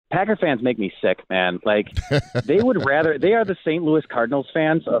Packer fans make me sick, man. Like, they are the St. Louis Cardinals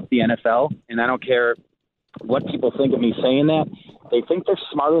fans of the NFL, and I don't care what people think of me saying that. They think they're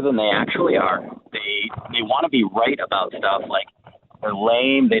smarter than they actually are. They want to be right about stuff. Like, they're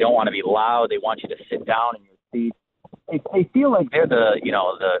lame. They don't want to be loud. They want you to sit down in your seat. They feel like they're the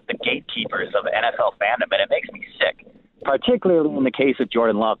gatekeepers of NFL fandom, and it makes me sick. Particularly in the case of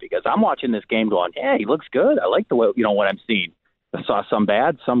Jordan Love, because I'm watching this game going, yeah, he looks good. I like the way, what I'm seeing. I saw some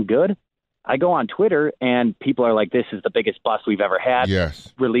bad, some good. I go on Twitter and people are like, this is the biggest bust we've ever had.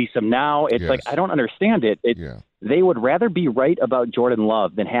 Yes. Release him now. It's like, I don't understand it. They would rather be right about Jordan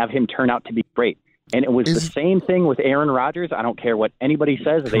Love than have him turn out to be great. And it was the same thing with Aaron Rodgers. I don't care what anybody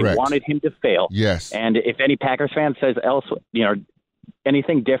says. Correct. They wanted him to fail. Yes. And if any Packers fan says else,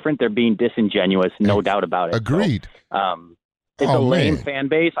 anything different, they're being disingenuous. No doubt about it. Agreed. So, it's a lame fan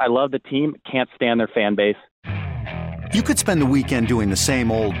base. I love the team. Can't stand their fan base. You could spend the weekend doing the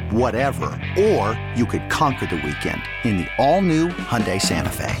same old whatever, or you could conquer the weekend in the all-new Hyundai Santa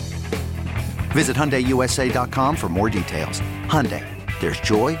Fe. Visit HyundaiUSA.com for more details. Hyundai, there's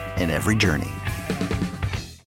joy in every journey.